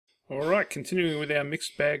Alright, continuing with our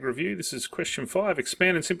mixed bag review, this is question 5.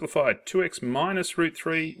 Expand and simplify 2x minus root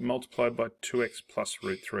 3 multiplied by 2x plus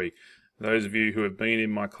root 3. Those of you who have been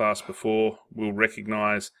in my class before will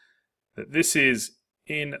recognise that this is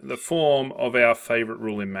in the form of our favourite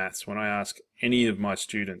rule in maths. When I ask any of my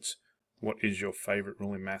students, what is your favourite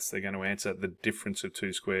rule in maths, they're going to answer the difference of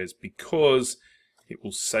two squares, because it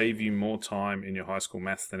will save you more time in your high school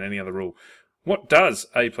maths than any other rule. What does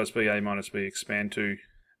a plus b, a minus b expand to?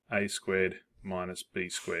 A squared minus b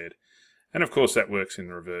squared. And of course that works in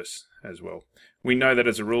the reverse as well. We know that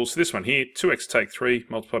as a rule. So this one here, 2x take 3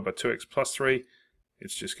 multiplied by 2x plus 3,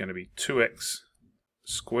 it's just going to be 2x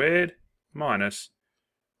squared minus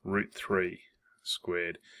root 3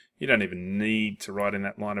 squared. You don't even need to write in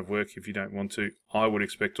that line of work if you don't want to. I would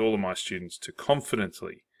expect all of my students to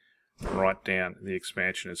confidently write down the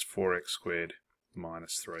expansion as 4x squared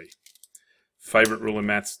minus 3. Favourite rule in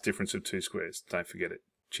maths, difference of two squares. Don't forget it.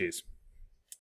 Cheers.